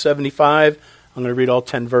75. I'm going to read all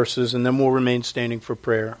 10 verses, and then we'll remain standing for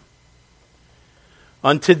prayer.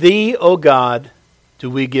 Unto Thee, O God, do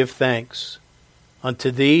we give thanks.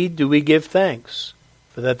 Unto Thee do we give thanks,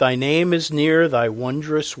 for that Thy name is near, Thy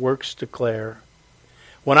wondrous works declare.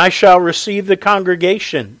 When I shall receive the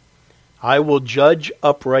congregation, I will judge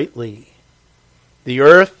uprightly. The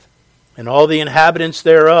earth and all the inhabitants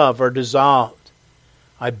thereof are dissolved.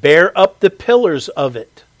 I bear up the pillars of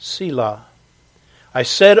it, Selah. I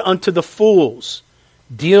said unto the fools,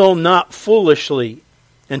 deal not foolishly,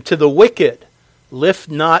 and to the wicked, lift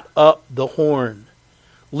not up the horn.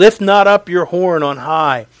 Lift not up your horn on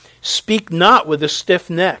high. Speak not with a stiff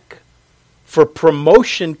neck. For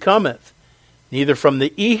promotion cometh, neither from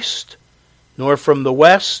the east, nor from the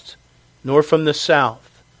west, nor from the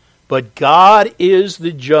south. But God is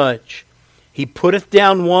the judge. He putteth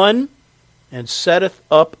down one, and setteth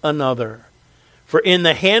up another. For in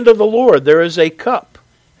the hand of the Lord there is a cup,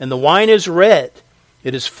 and the wine is red.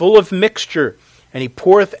 It is full of mixture, and He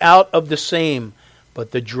poureth out of the same.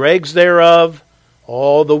 But the dregs thereof,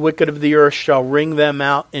 all the wicked of the earth shall wring them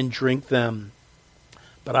out and drink them.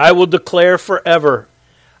 But I will declare forever,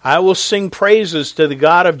 I will sing praises to the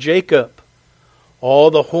God of Jacob.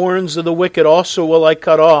 All the horns of the wicked also will I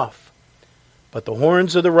cut off, but the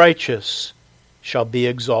horns of the righteous shall be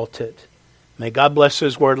exalted. May God bless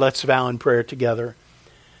His word. Let's vow in prayer together.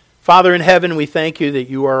 Father in heaven, we thank You that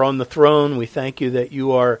You are on the throne. We thank You that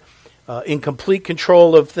You are in complete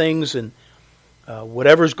control of things, and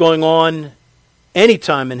whatever's going on any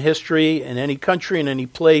time in history, in any country, in any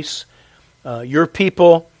place, Your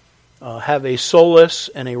people have a solace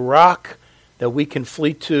and a rock that we can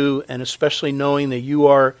flee to, and especially knowing that You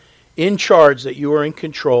are in charge, that You are in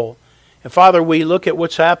control. And Father, we look at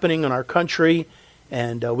what's happening in our country,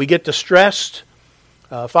 and we get distressed.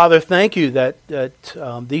 Father, thank You that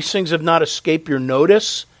these things have not escaped Your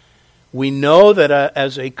notice. We know that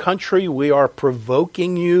as a country we are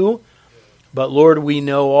provoking You, but Lord, we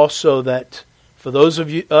know also that for those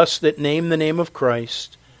of us that name the name of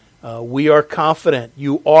Christ, we are confident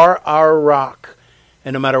You are our rock.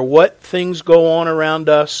 And no matter what things go on around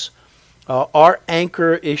us, our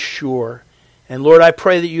anchor is sure. And Lord, I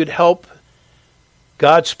pray that You'd help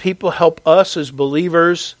God's people, help us as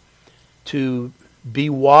believers to be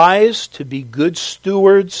wise, to be good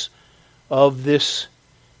stewards of this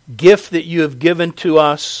gift that You have given to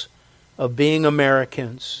us of being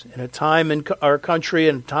Americans. In a time in our country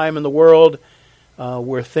and a time in the world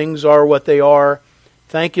where things are what they are,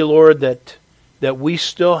 thank You, Lord, that we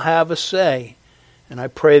still have a say. And I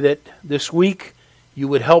pray that this week You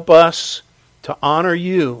would help us to honor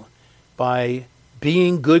You by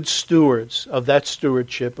being good stewards of that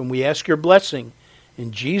stewardship. And we ask Your blessing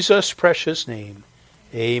in Jesus' precious name.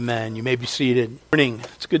 Amen. You may be seated. Good morning.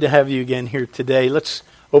 It's good to have you again here today. Let's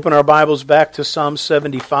open our Bibles back to Psalm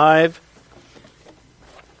 75.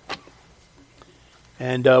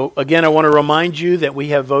 And again, I want to remind you that we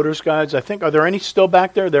have voters' guides. I think, are there any still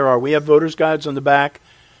back there? There are. We have voters' guides on the back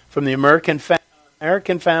from the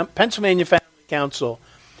Pennsylvania Family Council.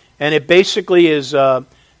 And it basically is,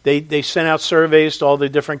 they sent out surveys to all the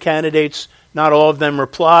different candidates. Not all of them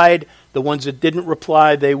replied. The ones that didn't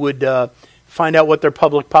reply, they would find out what their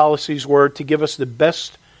public policies were to give us the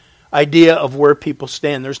best idea of where people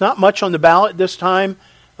stand. There's not much on the ballot this time,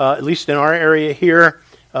 at least in our area here,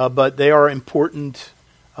 but they are important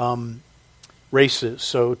races.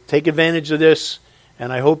 So take advantage of this,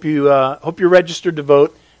 and I hope you're registered to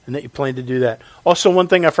vote and that you plan to do that. Also, one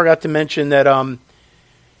thing I forgot to mention, that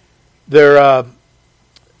their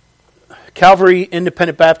Calvary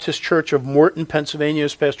Independent Baptist Church of Morton, Pennsylvania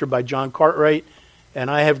is pastored by John Cartwright, and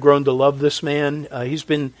I have grown to love this man. He's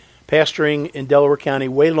been pastoring in Delaware County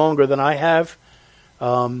way longer than I have,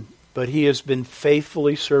 but he has been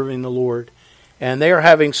faithfully serving the Lord. And they are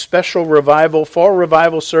having special fall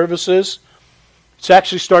revival services. It's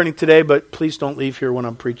actually starting today, but please don't leave here when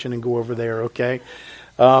I'm preaching and go over there, okay?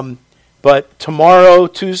 But tomorrow,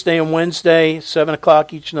 Tuesday and Wednesday, 7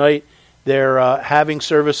 o'clock each night, they're having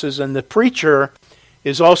services. And the preacher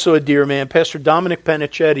is also a dear man. Pastor Dominic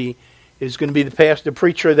Panichetti is going to be the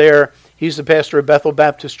preacher there. He's the pastor of Bethel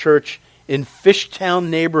Baptist Church in Fishtown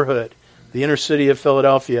neighborhood, the inner city of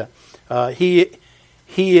Philadelphia. He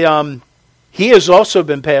has also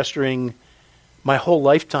been pastoring my whole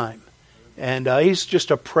lifetime. And he's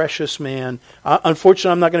just a precious man.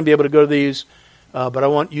 Unfortunately, I'm not going to be able to go to these, but I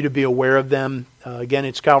want you to be aware of them. Again,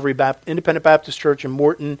 it's Calvary Independent Baptist Church in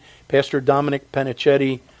Morton, Pastor Dominic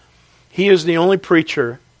Panichetti. He is the only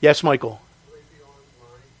preacher. Yes, Michael?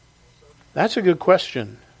 That's a good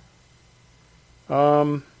question.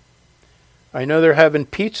 I know they're having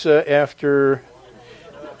pizza after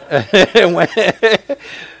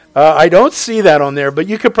I don't see that on there, but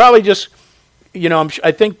you could probably just,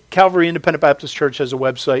 I think Calvary Independent Baptist Church has a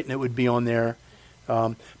website, and it would be on there.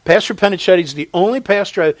 Pastor Penichetti is the only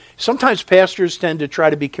pastor. Sometimes pastors tend to try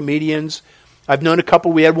to be comedians. I've known a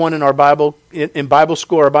couple. We had one in our in Bible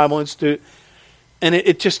school, our Bible Institute, and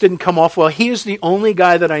it just didn't come off well. He is the only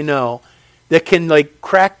guy that I know that can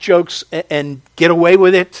crack jokes and get away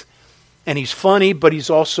with it. And he's funny, but he's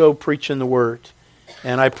also preaching the word.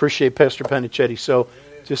 And I appreciate Pastor Penichetti. So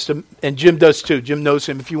and Jim does too. Jim knows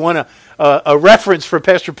him. If you want a reference for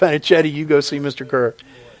Pastor Penichetti, you go see Mr. Kerr.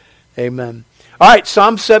 Amen. All right,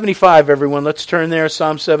 Psalm 75, everyone. Let's turn there.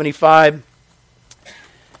 Psalm 75.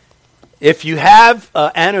 If you have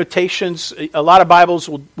annotations, a lot of Bibles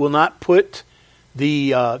will not put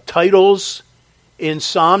the titles in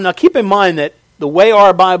Psalm. Now keep in mind that the way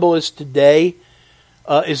our Bible is today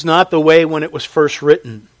is not the way when it was first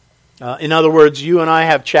written. In other words, you and I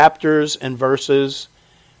have chapters and verses.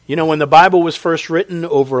 When the Bible was first written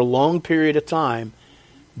over a long period of time,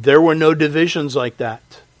 there were no divisions like that.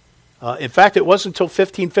 In fact, it wasn't until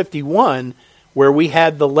 1551 where we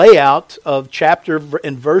had the layout of chapter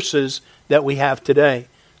and verses that we have today.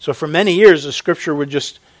 So for many years, the Scripture would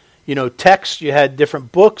just, text. You had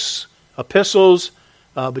different books, epistles,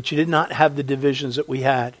 but you did not have the divisions that we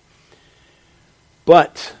had.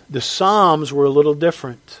 But the Psalms were a little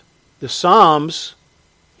different. The Psalms,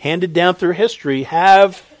 handed down through history,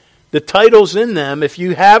 have the titles in them. If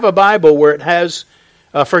you have a Bible where it has,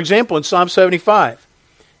 for example, in Psalm 75,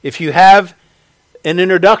 if you have an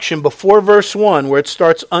introduction before verse 1 where it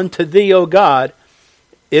starts, "Unto thee, O God,"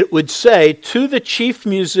 it would say, "To the chief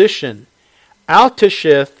musician,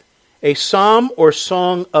 Altashith, a psalm or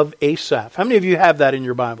song of Asaph." How many of you have that in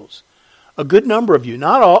your Bibles? A good number of you.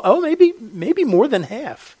 Not all. Oh, maybe more than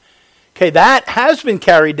half. Okay, that has been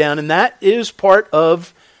carried down, and that is part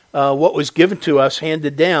of what was given to us,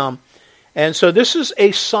 handed down. And so this is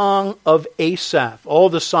a song of Asaph. All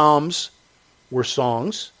the Psalms were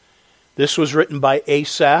songs. This was written by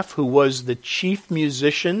Asaph, who was the chief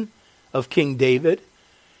musician of King David.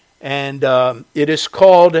 And it is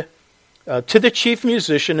called "To the Chief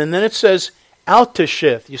Musician," and then it says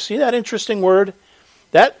Altashith. You see that interesting word?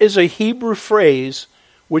 That is a Hebrew phrase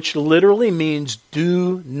which literally means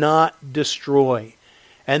 "do not destroy."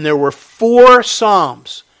 And there were 4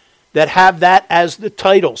 psalms that have that as the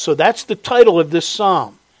title. So that's the title of this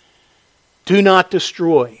psalm. Do not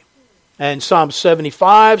destroy. And Psalm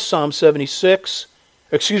 75, Psalm 76,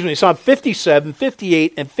 Psalm 57,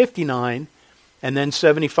 58, and 59, and then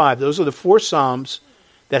 75. Those are the 4 psalms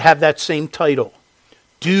that have that same title.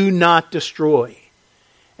 Do not destroy.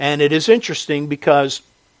 And it is interesting because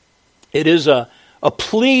it is a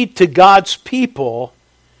plea to God's people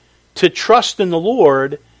to trust in the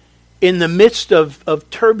Lord in the midst of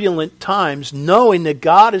turbulent times, knowing that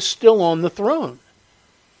God is still on the throne.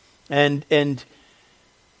 And in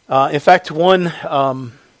fact,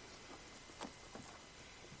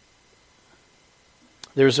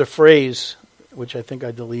 there's a phrase which I think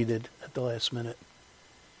I deleted at the last minute.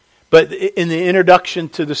 But in the introduction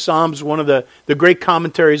to the Psalms, one of the great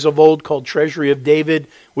commentaries of old called Treasury of David,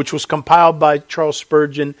 which was compiled by Charles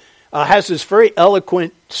Spurgeon, has this very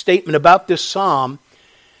eloquent statement about this psalm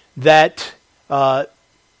that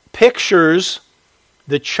pictures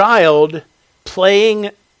the child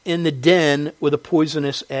playing in the den with a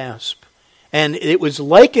poisonous asp. And it was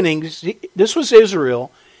likening, this was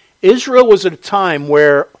Israel. Israel was at a time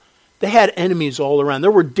where they had enemies all around. There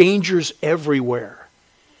were dangers everywhere.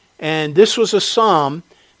 And this was a psalm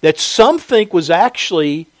that some think was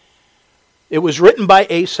actually, it was written by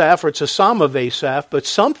Asaph, or it's a psalm of Asaph, but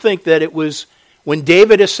some think that it was when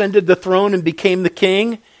David ascended the throne and became the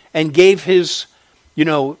king and gave his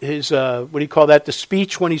the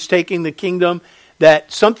speech when he's taking the kingdom,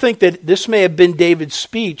 that some think that this may have been David's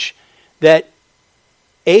speech that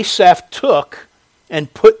Asaph took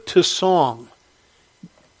and put to song.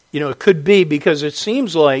 It could be because it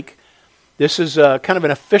seems like this is kind of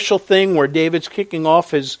an official thing where David's kicking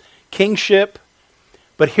off his kingship.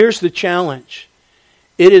 But here's the challenge.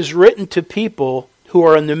 It is written to people who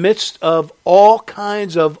are in the midst of all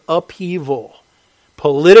kinds of upheaval.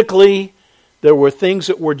 Politically, there were things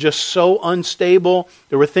that were just so unstable.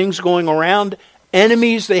 There were things going around.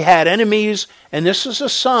 Enemies, they had enemies. And this is a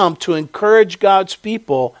psalm to encourage God's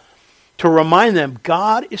people, to remind them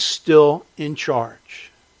God is still in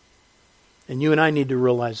charge. And you and I need to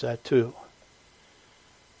realize that too.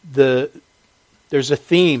 There's a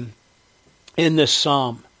theme in this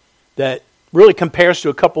psalm that really compares to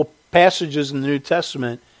a couple passages in the New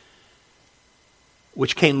Testament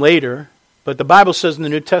which came later. But the Bible says in the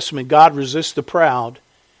New Testament, God resists the proud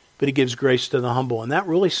but he gives grace to the humble. And that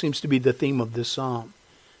really seems to be the theme of this psalm.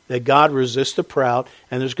 That God resists the proud,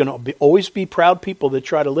 and there's going to always be proud people that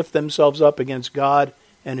try to lift themselves up against God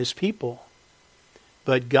and his people.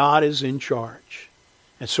 But God is in charge.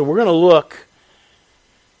 And so we're going to look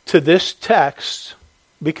to this text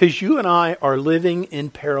because you and I are living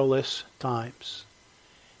in perilous times.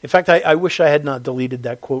 In fact, I wish I had not deleted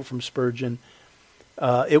that quote from Spurgeon.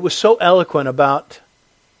 It was so eloquent about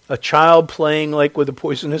a child playing like with a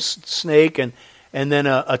poisonous snake and then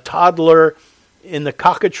a toddler in the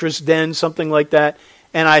cockatrice den, something like that.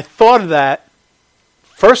 And I thought of that,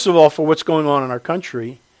 first of all, for what's going on in our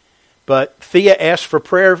country. But Thea asked for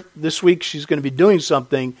prayer this week. She's going to be doing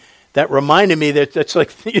something that reminded me that's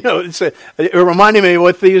like, it reminded me of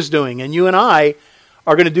what Thea's doing. And you and I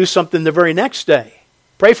are going to do something the very next day.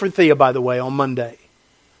 Pray for Thea, by the way, on Monday.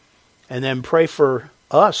 And then pray for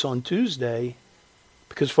us on Tuesday.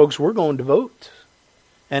 Because, folks, we're going to vote.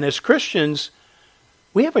 And as Christians,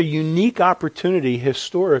 we have a unique opportunity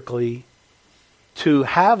historically to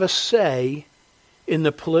have a say in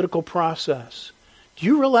the political process. Do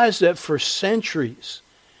you realize that for centuries,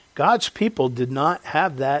 God's people did not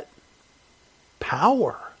have that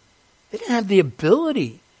power? They didn't have the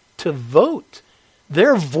ability to vote.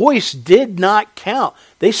 Their voice did not count.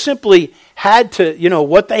 They simply had to,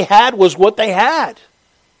 what they had was what they had.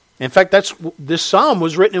 In fact, this psalm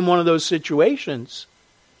was written in one of those situations.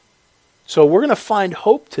 So we're going to find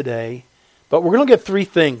hope today, but we're going to get three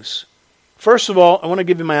things. First of all, I want to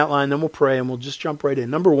give you my outline, then we'll pray, and we'll just jump right in.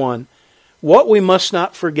 Number one, what we must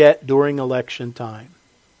not forget during election time.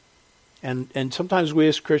 And sometimes we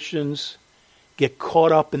as Christians get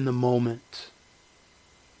caught up in the moment.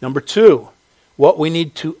 Number two, what we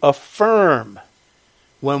need to affirm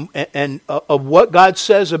of what God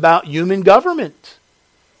says about human government.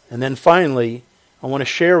 And then finally, I want to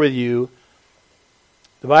share with you,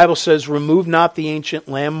 the Bible says, remove not the ancient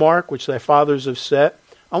landmark which thy fathers have set.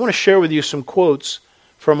 I want to share with you some quotes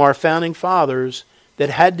from our founding fathers that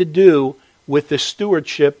had to do with the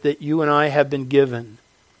stewardship that you and I have been given.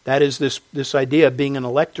 That is this idea of being an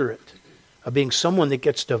electorate, of being someone that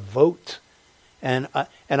gets to vote. And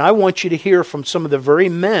I want you to hear from some of the very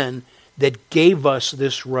men that gave us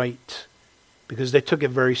this right, because they took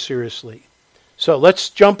it very seriously. So let's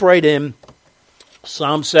jump right in.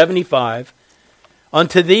 Psalm 75.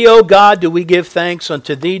 Unto thee, O God, do we give thanks.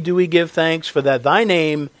 Unto thee do we give thanks, for that thy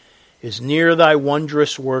name is near thy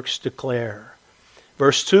wondrous works declare.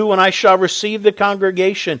 Verse 2, when I shall receive the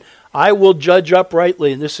congregation, I will judge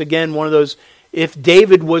uprightly. And this again, one of those, if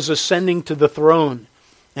David was ascending to the throne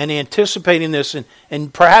and anticipating this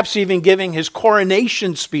and perhaps even giving his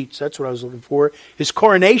coronation speech, that's what I was looking for, his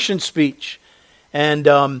coronation speech,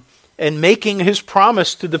 and making his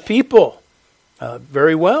promise to the people,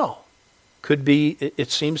 very well. Could be, it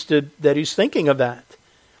seems that he's thinking of that.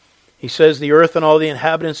 He says, the earth and all the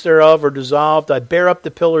inhabitants thereof are dissolved. I bear up the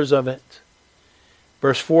pillars of it.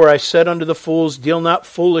 Verse 4, I said unto the fools, deal not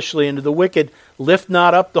foolishly, and to the wicked, lift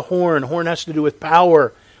not up the horn. Horn has to do with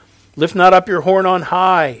power. Lift not up your horn on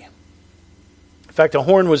high. In fact, a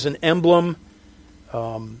horn was an emblem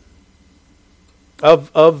of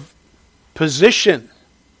position.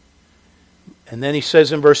 And then he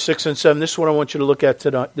says in verse 6 and 7, this is what I want you to look at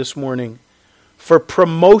this morning. For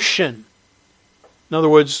promotion. In other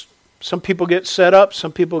words, some people get set up,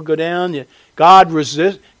 some people go down. God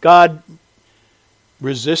resists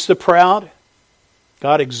the proud.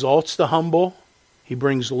 God exalts the humble. He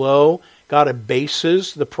brings low. God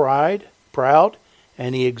abases the proud,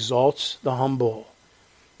 and he exalts the humble.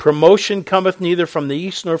 Promotion cometh neither from the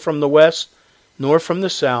east, nor from the west, nor from the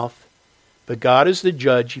south. But God is the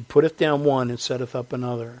judge. He putteth down one and setteth up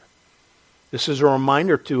another. This is a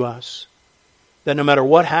reminder to us that no matter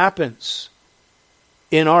what happens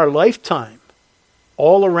in our lifetime,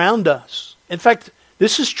 all around us. In fact,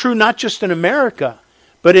 this is true not just in America,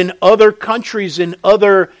 but in other countries, in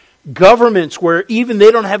other governments where even they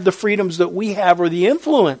don't have the freedoms that we have or the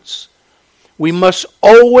influence. We must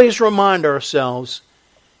always remind ourselves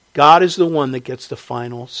God is the one that gets the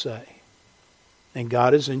final say. And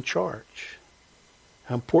God is in charge.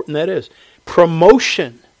 How important that is.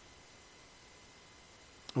 Promotion.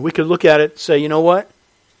 We could look at it and say, you know what?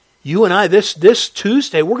 You and I, this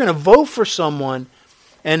Tuesday, we're going to vote for someone.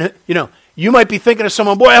 And, you might be thinking of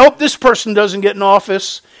someone, boy, I hope this person doesn't get in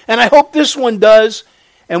office. And I hope this one does.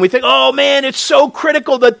 And we think, oh man, it's so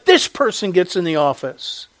critical that this person gets in the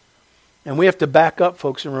office. And we have to back up,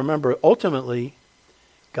 folks, and remember, ultimately,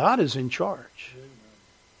 God is in charge.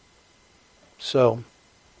 So,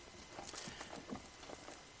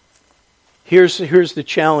 here's the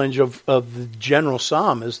challenge of the general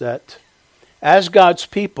psalm, is that as God's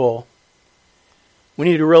people, we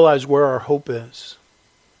need to realize where our hope is.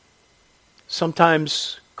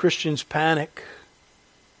 Sometimes Christians panic.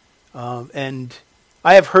 And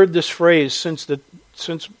I have heard this phrase since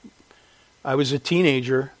I was a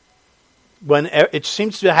teenager, when it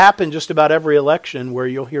seems to happen just about every election, where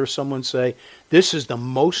you'll hear someone say, "This is the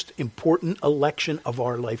most important election of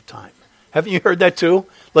our lifetime." Haven't you heard that too?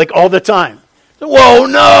 Like all the time. Whoa,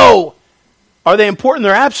 no! Are they important?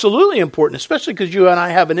 They're absolutely important, especially because you and I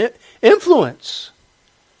have an influence.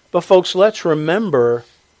 But folks, let's remember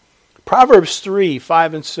Proverbs 3,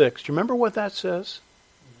 5, and 6. Do you remember what that says?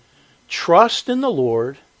 Trust in the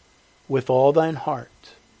Lord with all thine heart,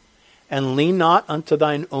 and lean not unto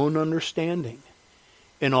thine own understanding.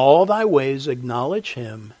 In all thy ways acknowledge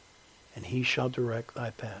him, and he shall direct thy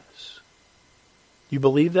paths. You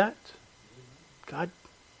believe that? God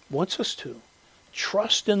wants us to.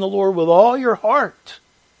 Trust in the Lord with all your heart.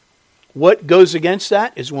 What goes against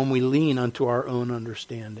that is when we lean unto our own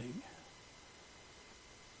understanding.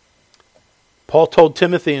 Paul told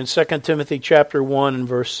Timothy in 2 Timothy chapter 1 and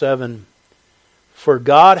verse 7, "For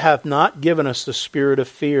God hath not given us the spirit of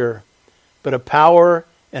fear, but of power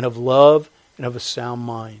and of love and of a sound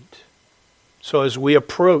mind." So as we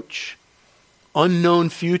approach unknown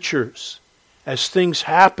futures, as things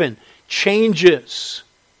happen, changes,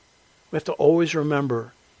 we have to always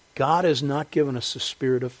remember God has not given us the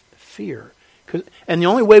spirit of fear. And the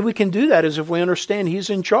only way we can do that is if we understand He's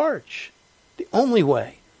in charge. The only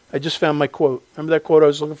way. I just found my quote. Remember that quote I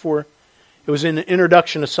was looking for? It was in the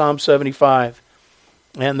introduction to Psalm 75.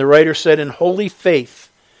 And the writer said, "In holy faith,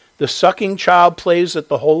 the sucking child plays at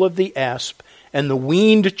the hole of the asp, and the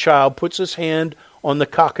weaned child puts his hand on the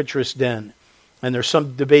cockatrice den." And there's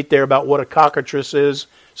some debate there about what a cockatrice is.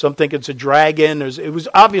 Some think it's a dragon. It was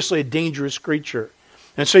obviously a dangerous creature.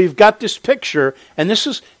 And so you've got this picture, and this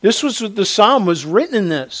was the psalm was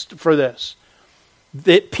written for this.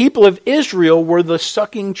 The people of Israel were the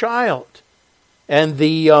sucking child, and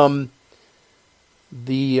the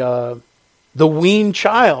weaned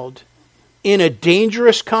child in a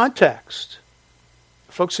dangerous context.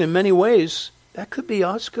 Folks, in many ways, that could be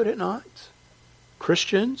us, could it not?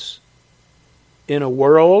 Christians in a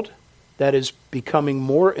world that is becoming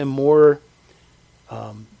more and more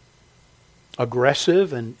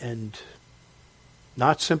aggressive and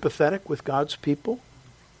not sympathetic with God's people.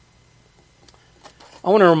 I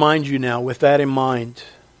want to remind you now, with that in mind,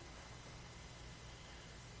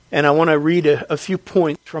 and I want to read a few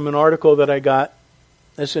points from an article that I got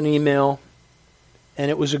as an email, and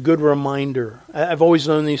it was a good reminder. I've always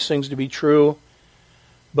known these things to be true,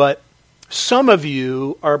 but some of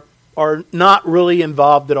you are not really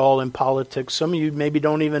involved at all in politics. Some of you maybe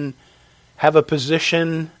don't even have a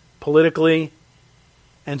position politically,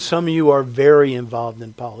 and some of you are very involved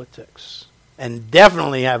in politics and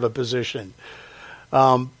definitely have a position.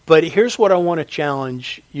 But here's what I want to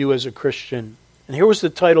challenge you as a Christian. And here was the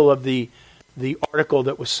title of the article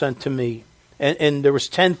that was sent to me. And there was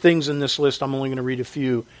 10 things in this list. I'm only going to read a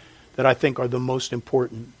few that I think are the most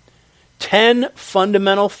important. 10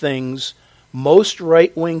 fundamental things most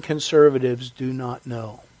right-wing conservatives do not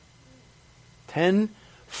know. 10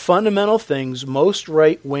 fundamental things most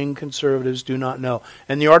right-wing conservatives do not know.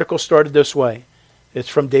 And the article started this way. It's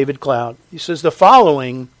from David Cloud. He says, "The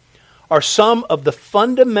following are some of the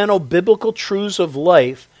fundamental biblical truths of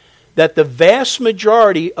life that the vast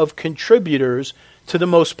majority of contributors to the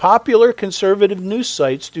most popular conservative news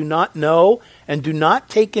sites do not know and do not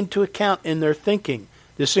take into account in their thinking.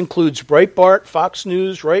 This includes Breitbart, Fox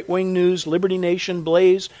News, Right Wing News, Liberty Nation,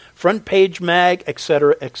 Blaze, Front Page Mag,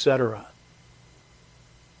 etc., etc."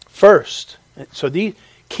 First,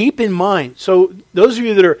 keep in mind, so those of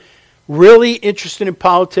you that are really interested in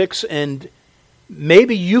politics and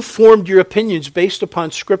maybe you formed your opinions based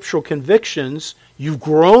upon scriptural convictions, you've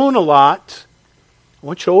grown a lot, I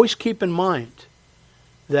want you to always keep in mind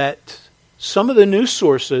that some of the news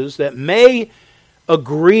sources that may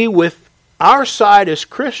agree with our side as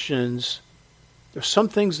Christians, there's some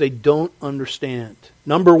things they don't understand.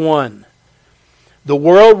 Number one, the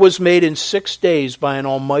world was made in 6 days by an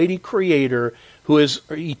almighty creator who is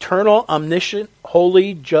eternal, omniscient,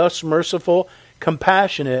 holy, just, merciful,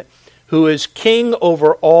 compassionate, who is king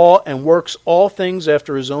over all and works all things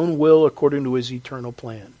after his own will according to his eternal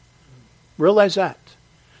plan. Realize that.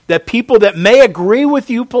 That people that may agree with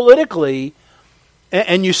you politically,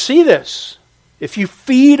 and you see this, if you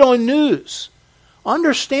feed on news,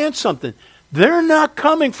 understand something. They're not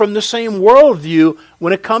coming from the same worldview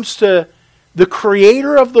when it comes to the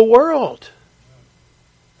creator of the world.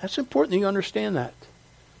 That's important that you understand that.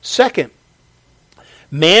 Second,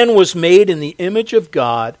 man was made in the image of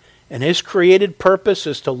God And his created purpose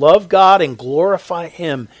is to love God and glorify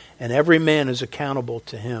him, and every man is accountable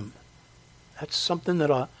to him. That's something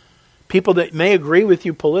that people that may agree with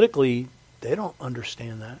you politically, they don't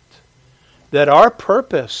understand that. That our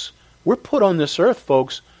purpose, we're put on this earth,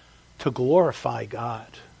 folks, to glorify God.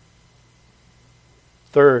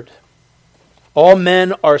 Third, all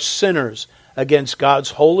men are sinners against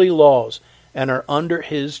God's holy laws and are under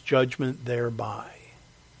his judgment thereby.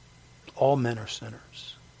 All men are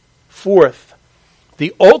sinners. Fourth,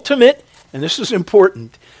 the ultimate, and this is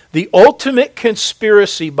important, the ultimate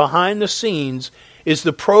conspiracy behind the scenes is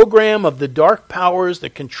the program of the dark powers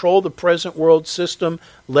that control the present world system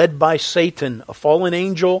led by Satan, a fallen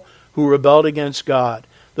angel who rebelled against God.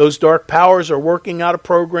 Those dark powers are working out a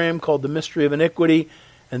program called the Mystery of Iniquity,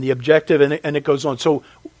 and the objective, and it goes on. So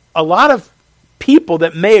a lot of people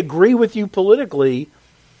that may agree with you politically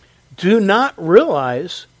do not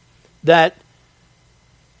realize that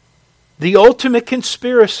the ultimate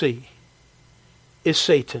conspiracy is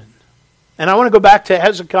Satan. And I want to go back to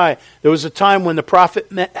Hezekiah. There was a time when the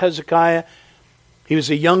prophet met Hezekiah. He was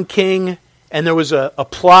a young king, and there was a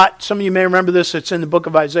plot. Some of you may remember this. It's in the book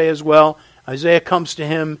of Isaiah as well. Isaiah comes to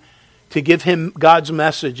him to give him God's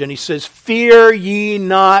message, and he says, "Fear ye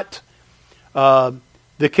not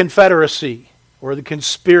the confederacy or the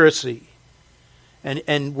conspiracy."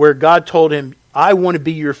 And where God told him, "I want to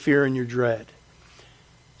be your fear and your dread."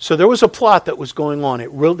 So there was a plot that was going on.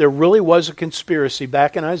 There really was a conspiracy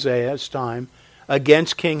back in Isaiah's time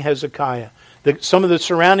against King Hezekiah. Some of the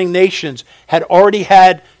surrounding nations had already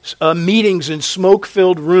had meetings in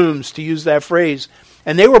smoke-filled rooms, to use that phrase.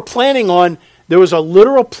 And they were planning on, there was a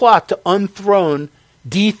literal plot to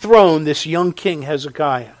dethrone this young king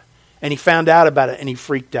Hezekiah. And he found out about it and he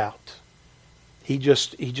freaked out. He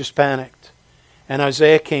just panicked. And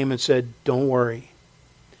Isaiah came and said, "Don't worry.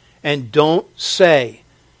 And don't say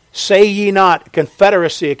ye not a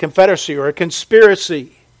confederacy or a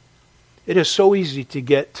conspiracy." It is so easy to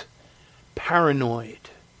get paranoid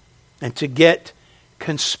and to get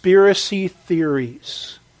conspiracy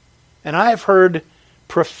theories. And I have heard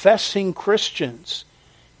professing Christians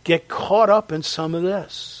get caught up in some of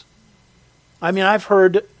this. I mean, I've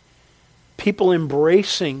heard people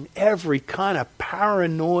embracing every kind of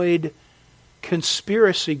paranoid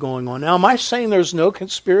conspiracy going on. Now, am I saying there's no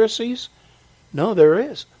conspiracies? No, there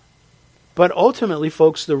is. But ultimately,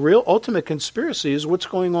 folks, the real ultimate conspiracy is what's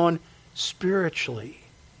going on spiritually.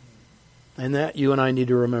 And that you and I need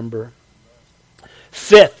to remember.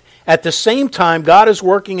 Fifth, at the same time, God is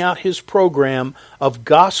working out his program of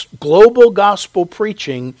global gospel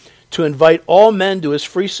preaching to invite all men to his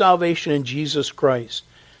free salvation in Jesus Christ.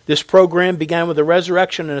 This program began with the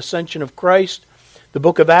resurrection and ascension of Christ. The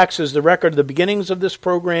book of Acts is the record of the beginnings of this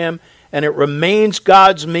program, and it remains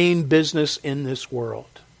God's main business in this world.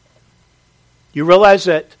 You realize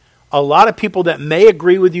that a lot of people that may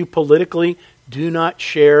agree with you politically do not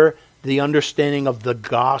share the understanding of the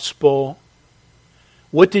gospel.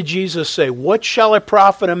 What did Jesus say? What shall it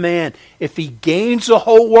profit a man if he gains the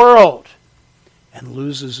whole world and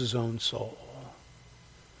loses his own soul?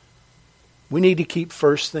 We need to keep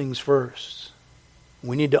first things first.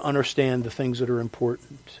 We need to understand the things that are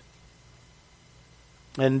important.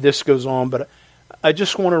 And this goes on, but I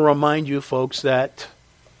just want to remind you, folks, that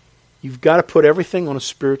you've got to put everything on a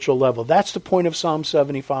spiritual level. That's the point of Psalm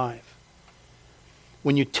 75.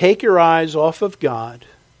 When you take your eyes off of God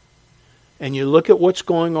and you look at what's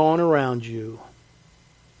going on around you,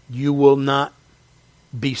 you will not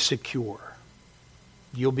be secure.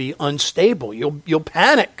 You'll be unstable. You'll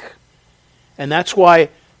panic. And that's why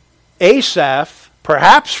Asaph,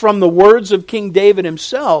 perhaps from the words of King David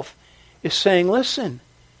himself, is saying, listen,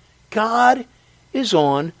 God is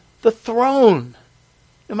on the throne,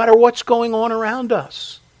 no matter what's going on around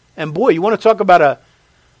us. And boy, you want to talk about a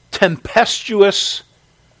tempestuous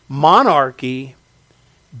monarchy.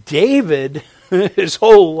 David, his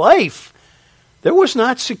whole life, there was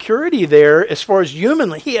not security there as far as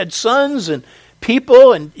humanly. He had sons and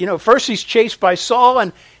people, and first he's chased by Saul,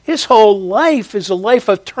 and his whole life is a life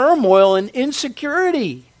of turmoil and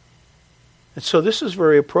insecurity. And so this is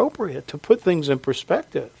very appropriate to put things in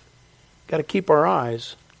perspective. Got to keep our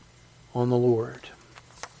eyes on the Lord.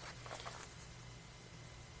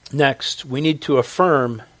 Next, we need to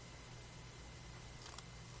affirm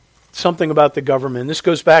something about the government. This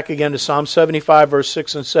goes back again to Psalm 75, verse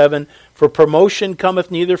 6 and 7. For promotion cometh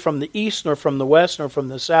neither from the east, nor from the west, nor from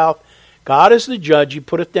the south. God is the judge. He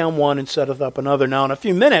putteth down one and setteth up another. Now, in a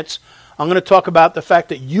few minutes, I'm going to talk about the fact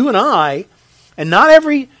that you and I, and not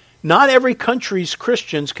every country's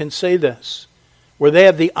Christians can say this, where they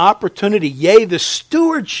have the opportunity, yea, the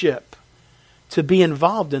stewardship, to be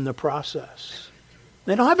involved in the process.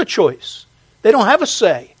 They don't have a choice. They don't have a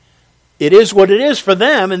say. It is what it is for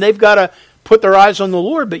them, and they've got to put their eyes on the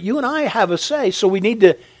Lord. But you and I have a say, so we need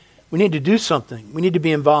to do something. We need to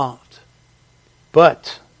be involved.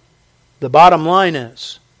 But the bottom line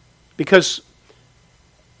is, because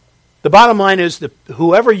the bottom line is that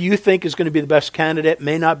whoever you think is going to be the best candidate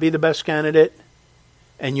may not be the best candidate,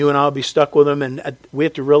 and you and I will be stuck with them. And we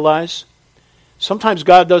have to realize sometimes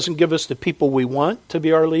God doesn't give us the people we want to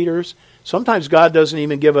be our leaders. Sometimes God doesn't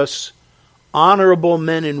even give us honorable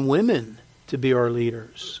men and women to be our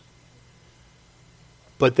leaders.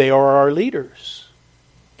 But they are our leaders.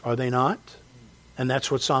 Are they not? And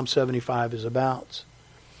that's what Psalm 75 is about.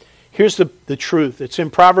 Here's the truth. It's in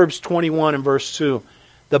Proverbs 21 and verse 2.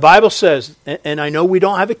 The Bible says, and I know we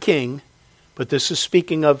don't have a king, but this is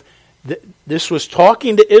speaking of, this was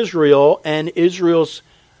talking to Israel and Israel's,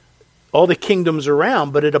 all the kingdoms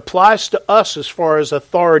around, but it applies to us as far as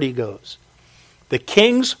authority goes. The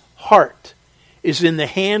king's heart is in the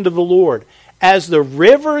hand of the Lord. As the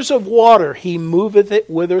rivers of water, he moveth it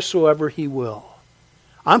whithersoever he will.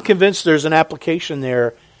 I'm convinced there's an application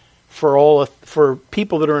there for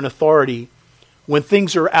people that are in authority when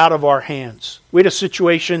things are out of our hands. We had a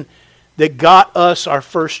situation that got us our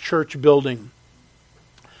first church building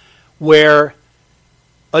where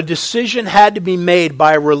a decision had to be made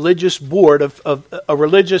by a religious board of a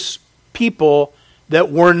religious people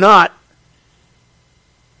that were not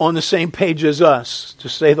on the same page as us, to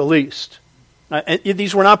say the least. And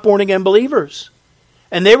these were not born-again believers.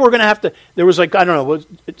 And they were going to have to, there was like, I don't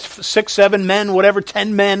know, 6, 7 men, whatever,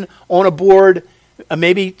 10 men on a board,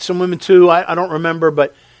 maybe some women too, I don't remember.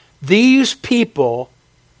 But these people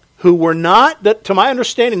who were not, to my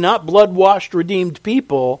understanding, not blood-washed, redeemed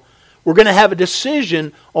people, were going to have a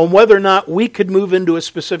decision on whether or not we could move into a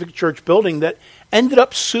specific church building that ended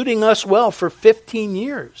up suiting us well for 15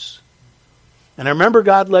 years. And I remember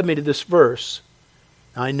God led me to this verse.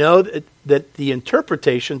 I know that the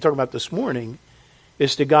interpretation, talking about this morning,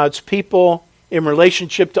 is to God's people in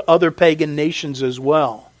relationship to other pagan nations as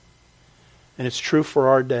well. And it's true for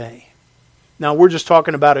our day. Now, we're just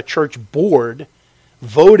talking about a church board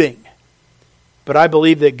voting. But I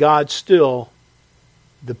believe that God still,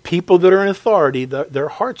 the people that are in authority, their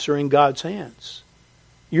hearts are in God's hands.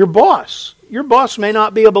 Your boss may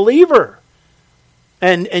not be a believer.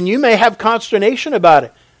 And you may have consternation about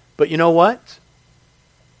it. But you know what?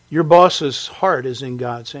 Your boss's heart is in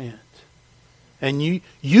God's hand. And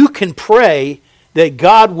you can pray that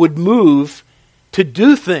God would move to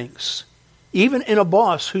do things, even in a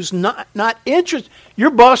boss who's not interested. Your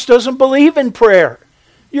boss doesn't believe in prayer.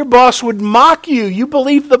 Your boss would mock you. You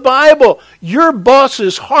believe the Bible. Your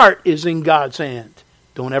boss's heart is in God's hand.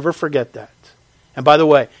 Don't ever forget that. And by the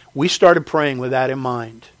way, we started praying with that in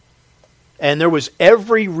mind. And there was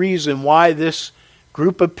every reason why this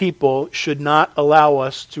group of people should not allow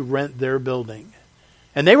us to rent their building.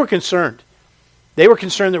 And they were concerned. They were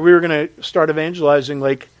concerned that we were going to start evangelizing,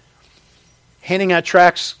 like handing out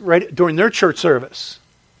tracts right during their church service.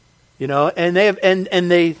 You know, and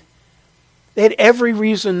they had every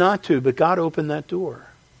reason not to, but God opened that door.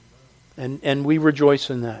 And we rejoice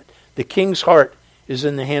in that. The king's heart is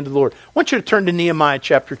in the hand of the Lord. I want you to turn to Nehemiah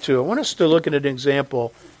chapter 2. I want us to look at an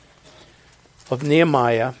example of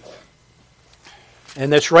Nehemiah.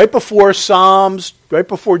 And that's right before Psalms, right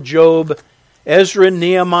before Job. Ezra,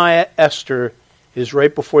 Nehemiah, Esther is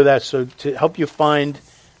right before that. So to help you find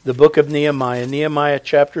the book of Nehemiah, Nehemiah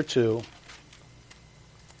chapter 2.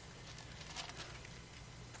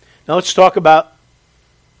 Now let's talk about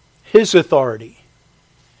his authority.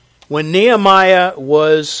 When Nehemiah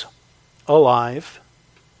was alive,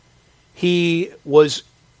 he was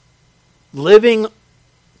living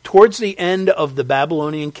towards the end of the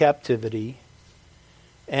Babylonian captivity.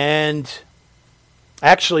 And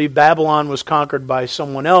actually, Babylon was conquered by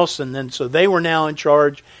someone else, and then so they were now in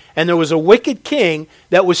charge. And there was a wicked king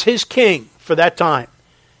that was his king for that time.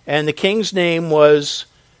 And the king's name was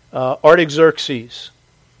Artaxerxes.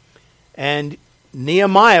 And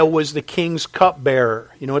Nehemiah was the king's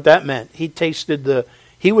cupbearer. You know what that meant?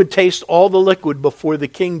 He would taste all the liquid before the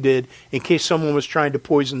king did, in case someone was trying to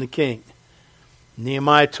poison the king.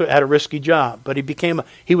 Nehemiah had a risky job, but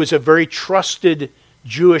he was a very trusted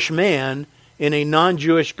Jewish man in a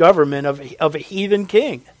non-Jewish government of a heathen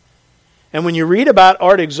king. And when you read about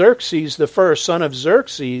Artaxerxes the first, son of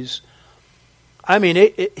Xerxes, I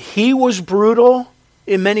mean, he was brutal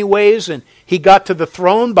in many ways, and he got to the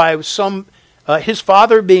throne by his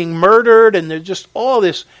father being murdered, and there's just all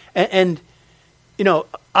this. And you know,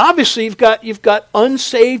 obviously you've got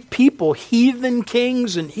unsaved people, heathen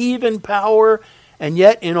kings and heathen power, and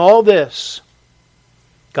yet in all this,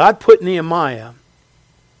 God put Nehemiah,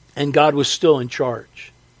 and God was still in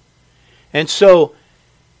charge. And so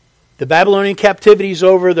the Babylonian captivity is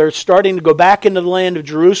over. They're starting to go back into the land of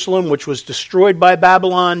Jerusalem, which was destroyed by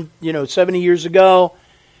Babylon, 70 years ago.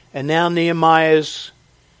 And now Nehemiah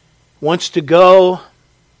wants to go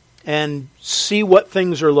and see what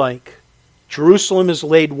things are like. Jerusalem is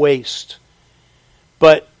laid waste.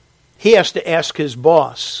 But he has to ask his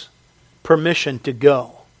boss permission to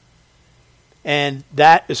go. And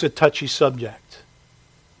that is a touchy subject,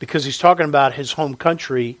 because he's talking about his home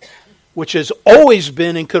country, which has always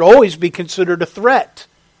been and could always be considered a threat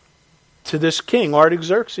to this king,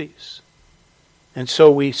 Artaxerxes. And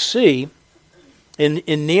so we see in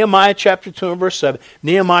Nehemiah chapter 2 and verse 7,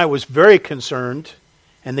 Nehemiah was very concerned,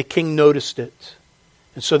 and the king noticed it.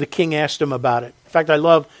 And so the king asked him about it. In fact, I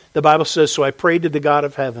love, the Bible says, so I prayed to the God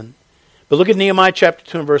of heaven. But look at Nehemiah chapter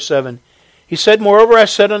 2 and verse 7. He said, moreover, I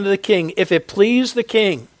said unto the king, if it please the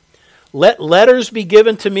king, let letters be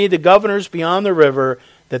given to me, the governors beyond the river,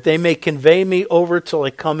 that they may convey me over till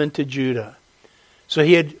I come into Judah. So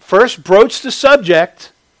he had first broached the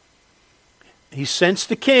subject. He sensed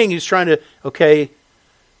the king. He's trying to, okay,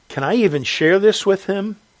 can I even share this with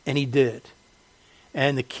him? And he did.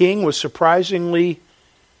 And the king was surprisingly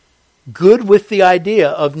good with the idea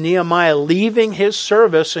of Nehemiah leaving his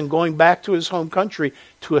service and going back to his home country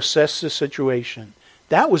to assess the situation.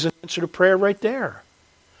 That was an answer to prayer right there.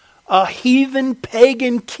 A heathen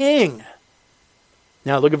pagan king.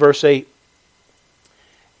 Now look at verse 8.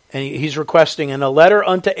 And he's requesting, and a letter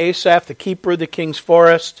unto Asaph, the keeper of the king's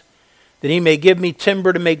forest, that he may give me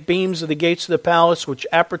timber to make beams of the gates of the palace, which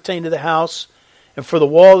appertain to the house, and for the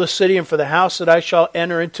wall of the city, and for the house that I shall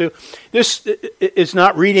enter into. This is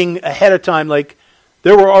not reading ahead of time. Like,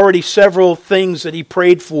 there were already several things that he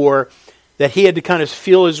prayed for that he had to kind of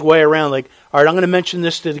feel his way around. Like, all right, I'm going to mention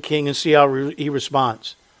this to the king and see how he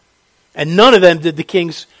responds. And none of them did the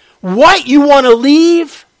king's, what, you want to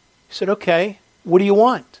leave? He said, okay, what do you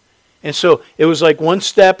want? And so it was like one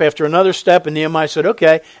step after another step, and Nehemiah said,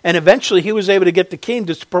 okay. And eventually he was able to get the king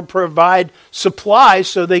to provide supplies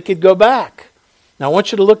so they could go back. Now I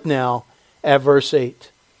want you to look now at verse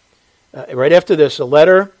 8. Right after this, a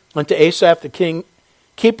letter unto Asaph, the king,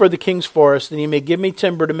 keeper of the king's forest, that he may give me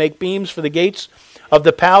timber to make beams for the gates of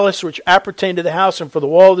the palace which appertain to the house, and for the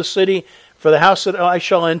wall of the city, for the house that I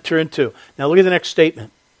shall enter into. Now look at the next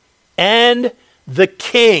statement. And the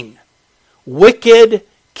king, wicked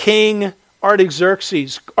King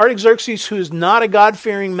Artaxerxes, who is not a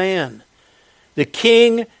God-fearing man, the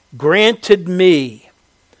king granted me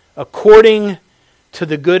according to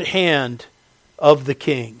the good hand of the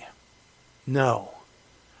king. No.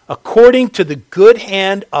 According to the good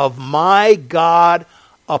hand of my God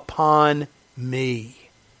upon me.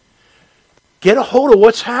 Get a hold of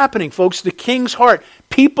what's happening, folks. The king's heart.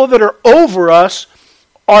 People that are over us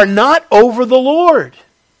are not over the Lord.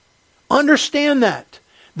 Understand that.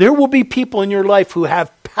 There will be people in your life who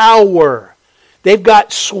have power. They've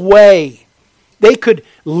got sway. They could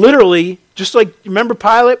literally, just like, remember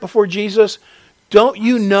Pilate before Jesus? Don't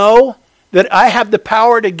you know that I have the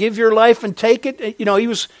power to give your life and take it? You know, he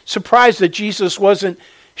was surprised that Jesus wasn't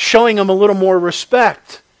showing him a little more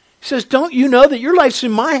respect. He says, don't you know that your life's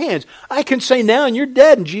in my hands? I can say now and you're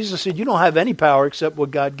dead. And Jesus said, you don't have any power except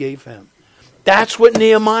what God gave him. That's what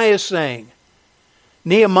Nehemiah is saying.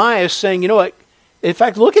 Nehemiah is saying, you know what? In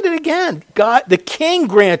fact, look at it again. God, the king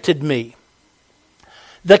granted me.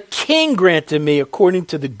 The king granted me according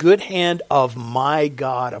to the good hand of my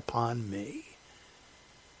God upon me.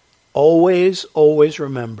 Always, always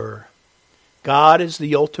remember, God is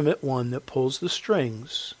the ultimate one that pulls the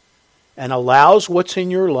strings and allows what's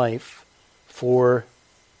in your life for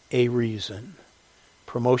a reason.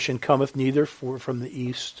 Promotion cometh neither from the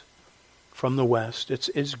east, from the west.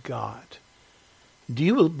 It's God. Do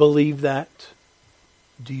you believe that?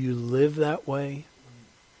 Do you live that way?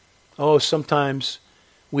 Oh, sometimes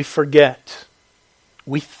we forget.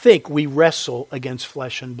 We think we wrestle against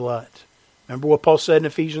flesh and blood. Remember what Paul said in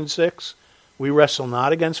Ephesians 6? We wrestle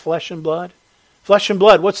not against flesh and blood. Flesh and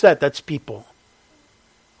blood, what's that? That's people.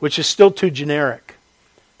 Which is still too generic.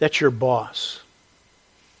 That's your boss.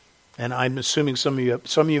 And I'm assuming some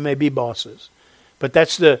of you may be bosses. But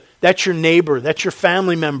that's your neighbor. That's your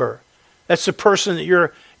family member. That's the person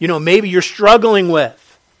that maybe you're struggling with.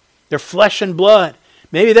 They're flesh and blood.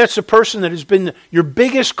 Maybe that's the person that has been your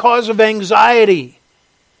biggest cause of anxiety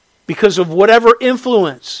because of whatever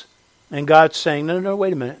influence. And God's saying, no,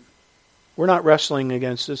 wait a minute. We're not wrestling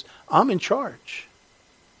against this. I'm in charge.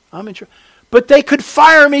 I'm in charge. But they could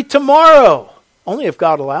fire me tomorrow. Only if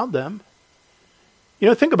God allowed them. You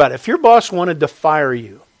know, think about it. If your boss wanted to fire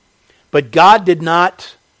you, but God did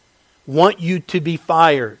not want you to be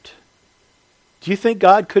fired. Do you think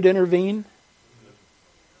God could intervene?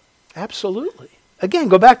 Absolutely. Again,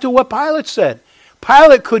 go back to what Pilate said.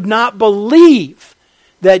 Pilate could not believe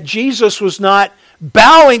that Jesus was not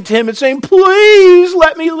bowing to him and saying, please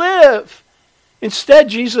let me live. Instead,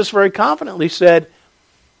 Jesus very confidently said,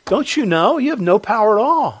 don't you know you have no power at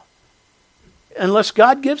all unless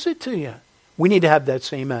God gives it to you? We need to have that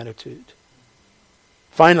same attitude.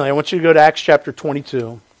 Finally, I want you to go to Acts chapter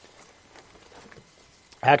 22.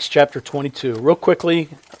 Acts chapter 22. Real quickly,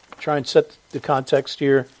 try and set the context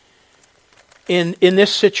here. In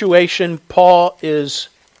this situation, Paul is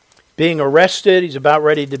being arrested. He's about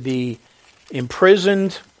ready to be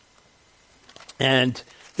imprisoned. And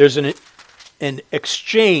there's an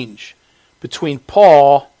exchange between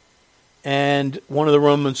Paul and one of the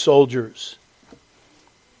Roman soldiers.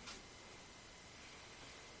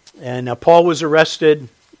 And now Paul was arrested.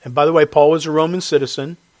 And by the way, Paul was a Roman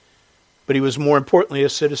citizen, but he was more importantly a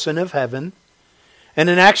citizen of heaven. And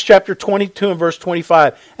in Acts chapter 22 and verse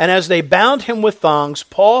 25, and as they bound him with thongs,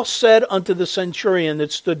 Paul said unto the centurion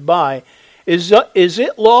that stood by, Is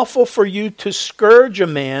it lawful for you to scourge a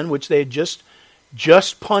man, which they had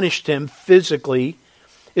just punished him physically?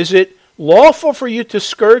 Is it lawful for you to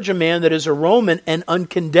scourge a man that is a Roman and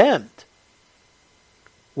uncondemned?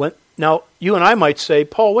 Now, you and I might say,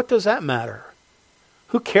 Paul, what does that matter?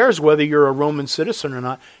 Who cares whether you're a Roman citizen or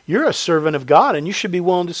not? You're a servant of God, and you should be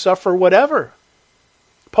willing to suffer whatever.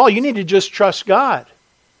 Paul, you need to just trust God.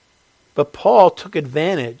 But Paul took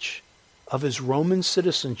advantage of his Roman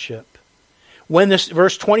citizenship.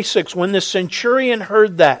 Verse 26, when the centurion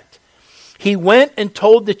heard that, he went and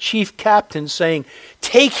told the chief captain, saying,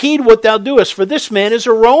 take heed what thou doest, for this man is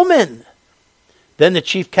a Roman. Then the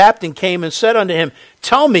chief captain came and said unto him,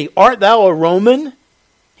 tell me, art thou a Roman?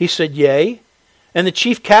 He said, yea. And the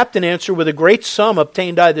chief captain answered, with a great sum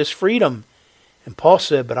obtained I this freedom. And Paul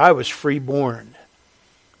said, but I was freeborn.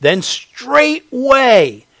 Then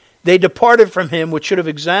straightway they departed from him which should have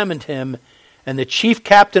examined him. And the chief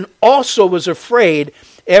captain also was afraid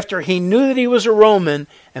after he knew that he was a Roman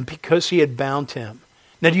and because he had bound him.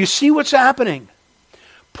 Now do you see what's happening?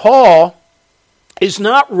 Paul is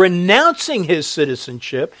not renouncing his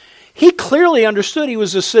citizenship. He clearly understood he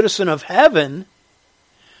was a citizen of heaven,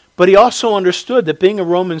 but he also understood that being a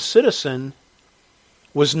Roman citizen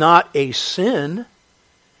was not a sin.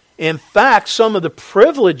 In fact, some of the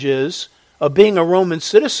privileges of being a Roman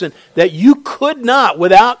citizen that you could not,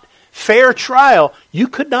 without fair trial, you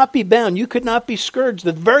could not be bound, you could not be scourged,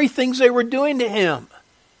 the very things they were doing to him.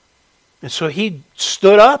 And so he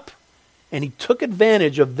stood up and he took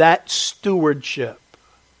advantage of that stewardship.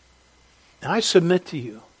 Now I submit to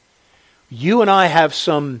you, you and I have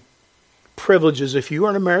some privileges. If you are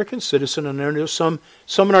an American citizen, and there's some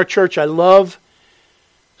in our church, I love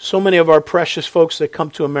so many of our precious folks that come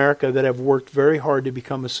to America that have worked very hard to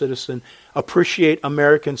become a citizen, appreciate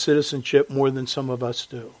American citizenship more than some of us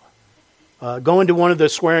do. Going to one of the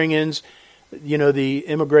swearing-ins, the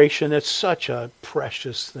immigration, that's such a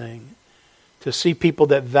precious thing to see people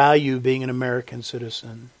that value being an American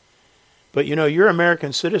citizen. But your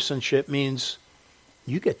American citizenship means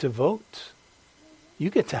you get to vote. You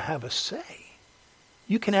get to have a say.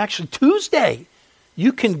 You can actually, Tuesday,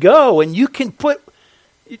 you can go and you can put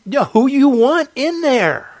who you want in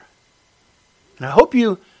there. And I hope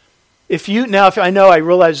I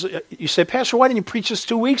realize you say, Pastor, why didn't you preach this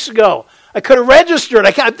 2 weeks ago? I could have registered.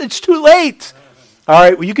 It's too late. All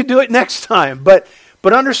right, well, you could do it next time. But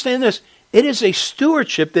understand this. It is a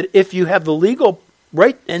stewardship that if you have the legal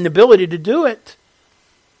right and ability to do it,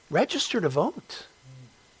 register to vote.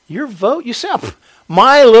 Your vote, you say,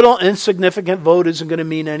 my little insignificant vote isn't going to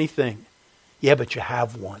mean anything. Yeah, but you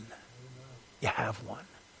have one. You have one.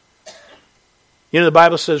 The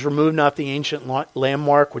Bible says, remove not the ancient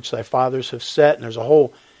landmark which thy fathers have set. And there's a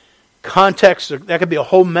whole context. That could be a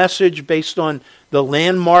whole message based on the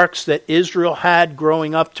landmarks that Israel had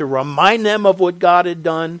growing up to remind them of what God had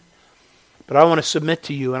done. But I want to submit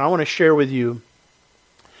to you and I want to share with you.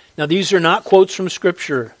 Now, these are not quotes from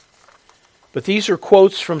Scripture, but these are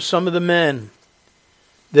quotes from some of the men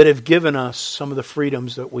that have given us some of the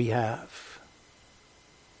freedoms that we have.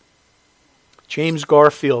 James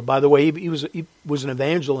Garfield, by the way, he was an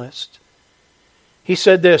evangelist. He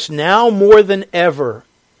said this, now more than ever,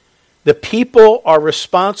 the people are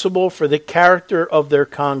responsible for the character of their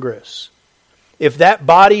Congress. If that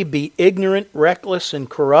body be ignorant, reckless, and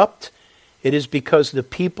corrupt, it is because the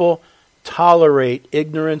people tolerate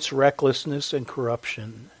ignorance, recklessness, and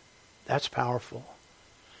corruption. That's powerful.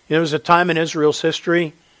 There was a time in Israel's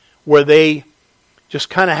history where they just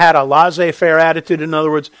kind of had a laissez-faire attitude. In other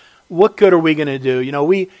words, what good are we going to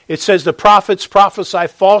do? It says the prophets prophesy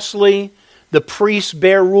falsely, the priests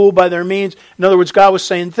bear rule by their means. In other words, God was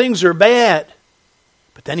saying things are bad.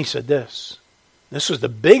 But then he said this. This was the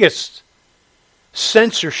biggest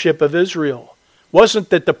censorship of Israel. Wasn't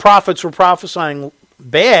that the prophets were prophesying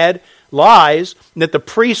bad, lies, and that the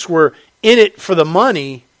priests were in it for the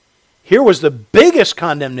money. Here was the biggest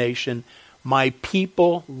condemnation. My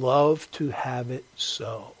people love to have it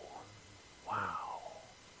so. Wow.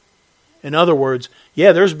 In other words,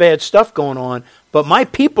 yeah, there's bad stuff going on, but my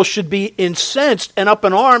people should be incensed and up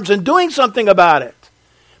in arms and doing something about it.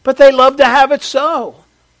 But they love to have it so.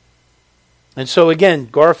 And so again,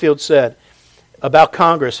 Garfield said about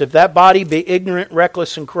Congress, if that body be ignorant,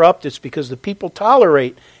 reckless, and corrupt, it's because the people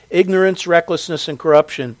tolerate ignorance, recklessness, and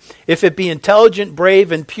corruption. If it be intelligent,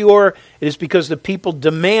 brave, and pure, it is because the people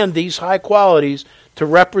demand these high qualities to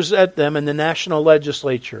represent them in the national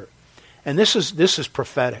legislature. And this is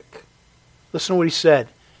prophetic. Listen to what he said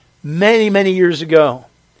many, many years ago.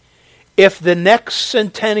 If the next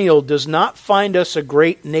centennial does not find us a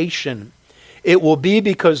great nation, it will be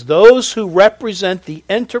because those who represent the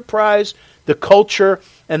enterprise, the culture,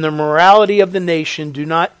 and the morality of the nation do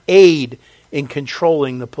not aid in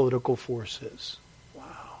controlling the political forces. Wow.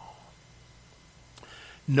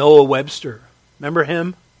 Noah Webster. Remember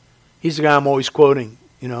him? He's the guy I'm always quoting.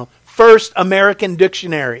 First American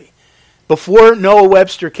dictionary. Before Noah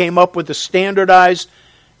Webster came up with the standardized,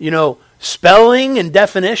 spelling and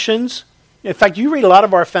definitions. In fact, you read a lot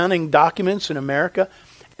of our founding documents in America,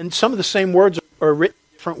 and some of the same words are written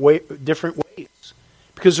different ways.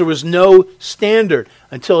 Because there was no standard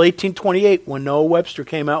until 1828 when Noah Webster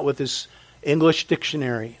came out with his English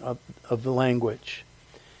dictionary of the language.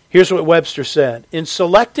 Here's what Webster said. In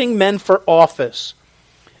selecting men for office,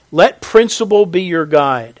 let principle be your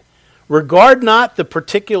guide. Regard not the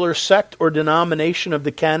particular sect or denomination of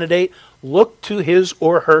the candidate. Look to his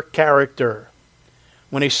or her character.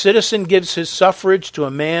 When a citizen gives his suffrage to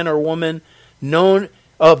a man or woman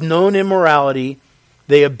of known immorality,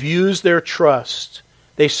 they abuse their trust.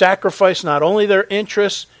 They sacrifice not only their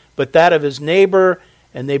interests, but that of his neighbor,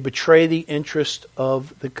 and they betray the interest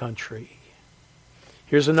of the country.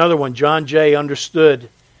 Here's another one. John Jay understood.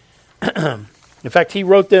 In fact, he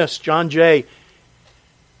wrote this. John Jay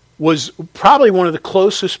was probably one of the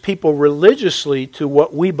closest people religiously to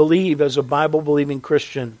what we believe as a Bible-believing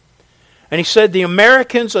Christian. And he said, the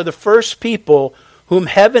Americans are the first people whom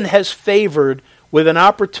heaven has favored with an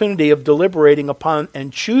opportunity of deliberating upon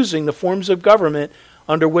and choosing the forms of government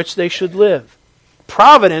under which they should live.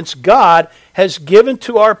 Providence, God, has given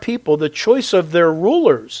to our people the choice of their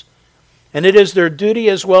rulers, and it is their duty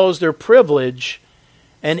as well as their privilege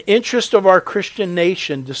and interest of our Christian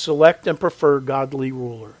nation to select and prefer godly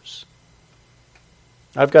rulers.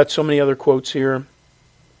 I've got so many other quotes here.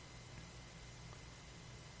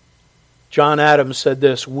 John Adams said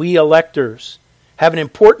this, we electors have an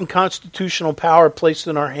important constitutional power placed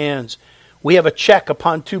in our hands. We have a check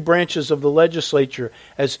upon two branches of the legislature,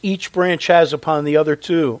 as each branch has upon the other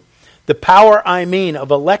two. The power, I mean,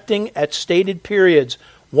 of electing at stated periods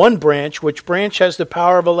one branch, which branch has the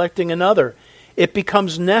power of electing another. It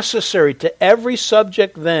becomes necessary to every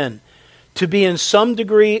subject then to be in some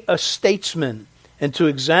degree a statesman and to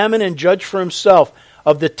examine and judge for himself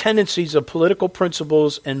of the tendencies of political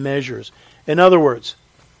principles and measures. In other words,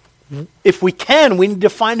 if we can, we need to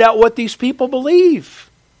find out what these people believe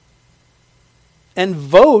and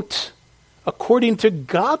vote according to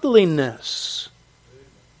godliness.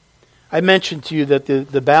 I mentioned to you that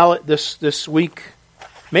the ballot this week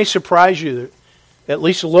may surprise you. At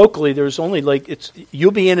least locally, there's only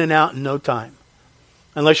you'll be in and out in no time,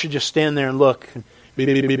 unless you just stand there and look.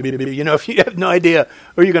 If you have no idea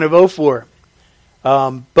who you're going to vote for.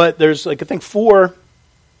 But there's I think 4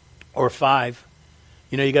 or 5.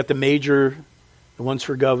 You got the major, the ones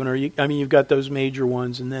for governor. You've got those major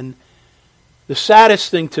ones, and then the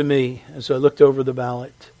saddest thing to me, as I looked over the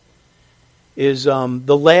ballot, is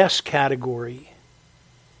the last category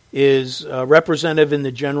is representative in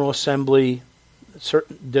the General Assembly, a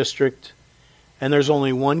certain district, and there's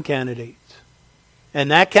only one candidate.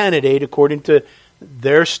 And that candidate, according to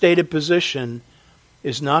their stated position,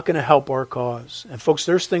 is not going to help our cause. And folks,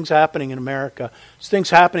 there's things happening in America. There's things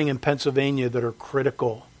happening in Pennsylvania that are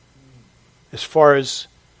critical as far as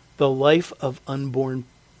the life of unborn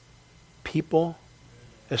people,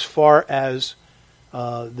 as far as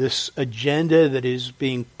this agenda that is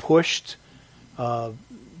being pushed, the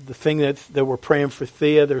thing that we're praying for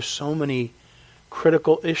Thea. There's so many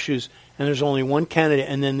critical issues, and there's only one candidate,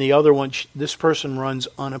 and then the other one, this person runs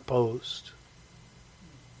unopposed.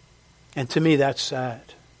 And to me, that's sad.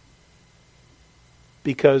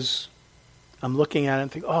 because I'm looking at it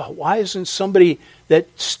and think, oh, why isn't somebody that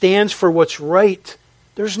stands for what's right?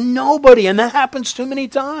 There's nobody, and that happens too many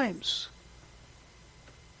times.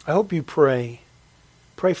 I hope you pray.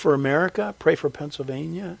 Pray for America. Pray for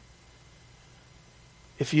Pennsylvania.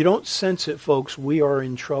 If you don't sense it, folks, we are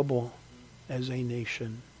in trouble as a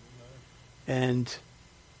nation. And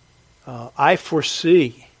I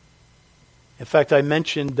foresee, in fact, I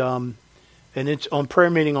mentioned, and it's on prayer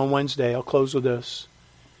meeting on Wednesday, I'll close with this.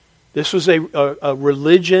 This was a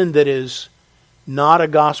religion that is not a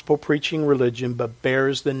gospel preaching religion, but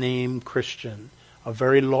bears the name Christian, a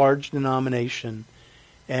very large denomination.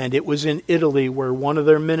 And it was in Italy where one of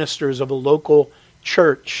their ministers of a local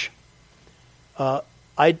church,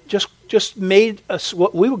 I just made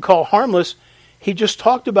what we would call harmless. He just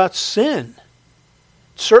talked about sin,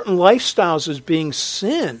 certain lifestyles as being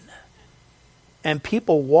sin. And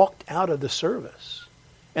people walked out of the service.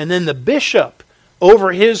 And then the bishop,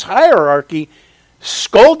 over his hierarchy,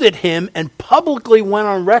 scolded him and publicly went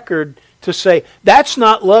on record to say, that's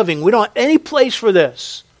not loving. We don't have any place for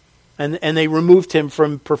this. And they removed him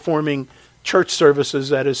from performing church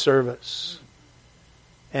services at his service.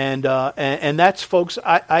 And that's, folks,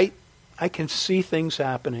 I can see things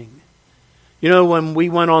happening. You know, when we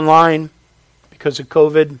went online because of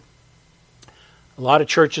COVID, a lot of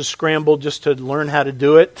churches scrambled just to learn how to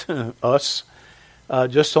do it, us,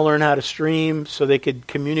 just to learn how to stream so they could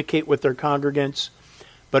communicate with their congregants.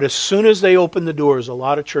 But as soon as they opened the doors, a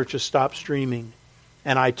lot of churches stopped streaming.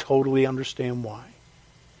 And I totally understand why.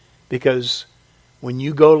 Because when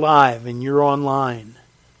you go live and you're online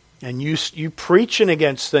and you preaching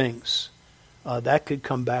against things, that could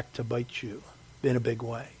come back to bite you in a big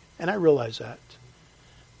way. And I realize that.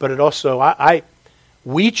 But it also,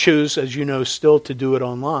 we choose, as you know, still to do it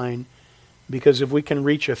online, because if we can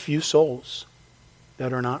reach a few souls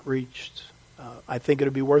that are not reached, I think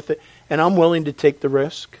it'll be worth it. And I'm willing to take the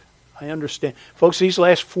risk. I understand. Folks, these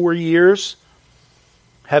last 4 years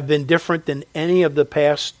have been different than any of the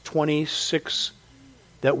past 26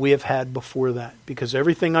 that we have had before that, because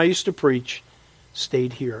everything I used to preach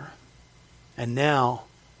stayed here. And now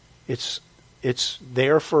it's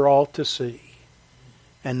there for all to see.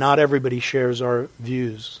 And not everybody shares our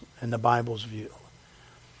views and the Bible's view.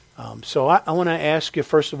 So I want to ask you,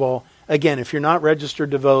 first of all, again, if you're not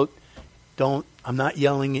registered to vote, I'm not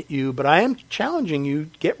yelling at you, but I am challenging you,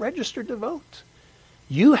 get registered to vote.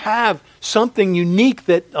 You have something unique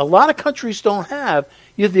that a lot of countries don't have.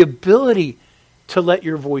 You have the ability to let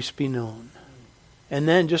your voice be known. And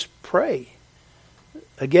then just pray.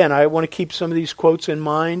 Again, I want to keep some of these quotes in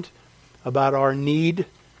mind about our need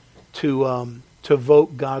to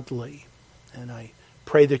vote godly. And I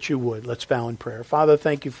pray that you would. Let's bow in prayer. Father,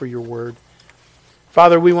 thank you for your word.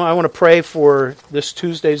 Father, I want to pray for this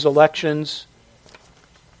Tuesday's elections.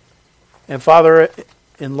 And Father,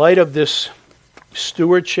 in light of this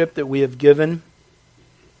stewardship that we have given,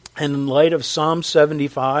 and in light of Psalm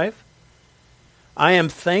 75, I am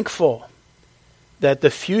thankful that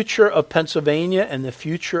the future of Pennsylvania and the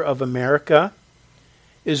future of America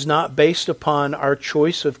is not based upon our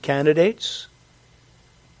choice of candidates,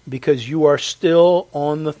 because you are still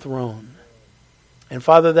on the throne. And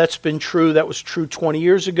Father, that's been true. That was true 20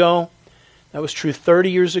 years ago. That was true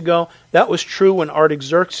 30 years ago. That was true when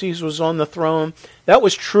Artaxerxes was on the throne. That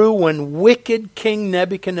was true when wicked King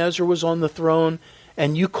Nebuchadnezzar was on the throne,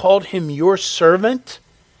 and you called him your servant.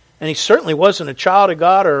 And he certainly wasn't a child of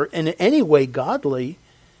God or in any way godly,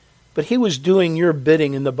 but he was doing your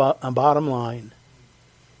bidding in the bottom line.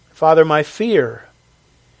 Father, my fear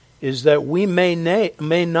is that we may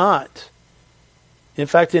not, in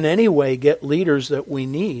fact, in any way, get leaders that we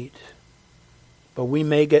need, but we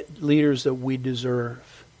may get leaders that we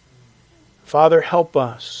deserve. Father, help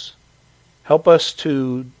us. Help us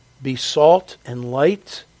to be salt and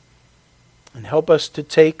light, and help us to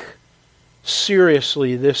take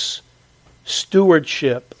seriously this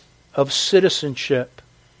stewardship of citizenship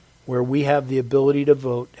where we have the ability to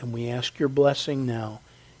vote, and we ask your blessing now.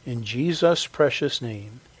 In Jesus' precious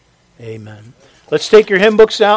name, amen. Let's take your hymn books out.